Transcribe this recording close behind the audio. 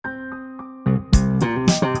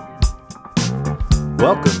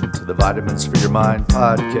Welcome to the Vitamins for Your Mind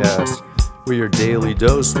podcast, where your daily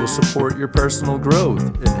dose will support your personal growth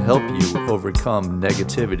and help you overcome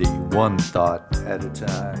negativity one thought at a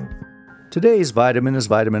time. Today's vitamin is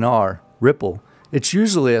vitamin R, Ripple. It's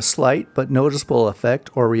usually a slight but noticeable effect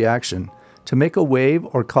or reaction to make a wave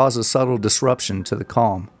or cause a subtle disruption to the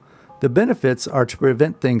calm. The benefits are to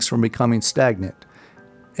prevent things from becoming stagnant,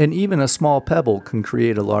 and even a small pebble can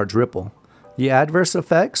create a large ripple. The adverse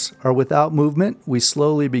effects are without movement, we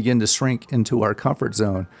slowly begin to shrink into our comfort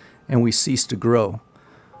zone and we cease to grow.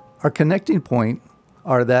 Our connecting point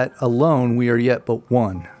are that alone we are yet but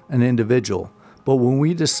one, an individual. But when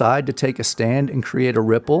we decide to take a stand and create a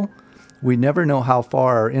ripple, we never know how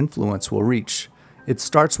far our influence will reach. It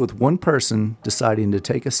starts with one person deciding to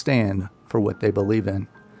take a stand for what they believe in.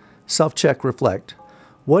 Self-check, reflect.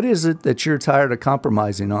 What is it that you're tired of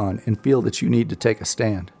compromising on and feel that you need to take a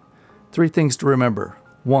stand? 3 things to remember.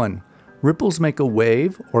 1. Ripples make a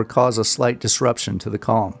wave or cause a slight disruption to the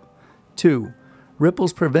calm. 2.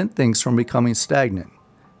 Ripples prevent things from becoming stagnant.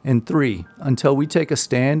 And 3. Until we take a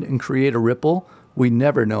stand and create a ripple, we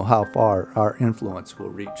never know how far our influence will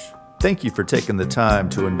reach. Thank you for taking the time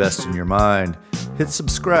to invest in your mind. Hit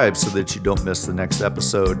subscribe so that you don't miss the next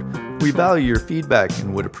episode. We value your feedback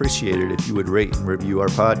and would appreciate it if you would rate and review our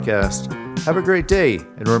podcast. Have a great day,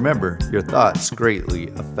 and remember, your thoughts greatly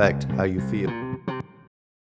affect how you feel.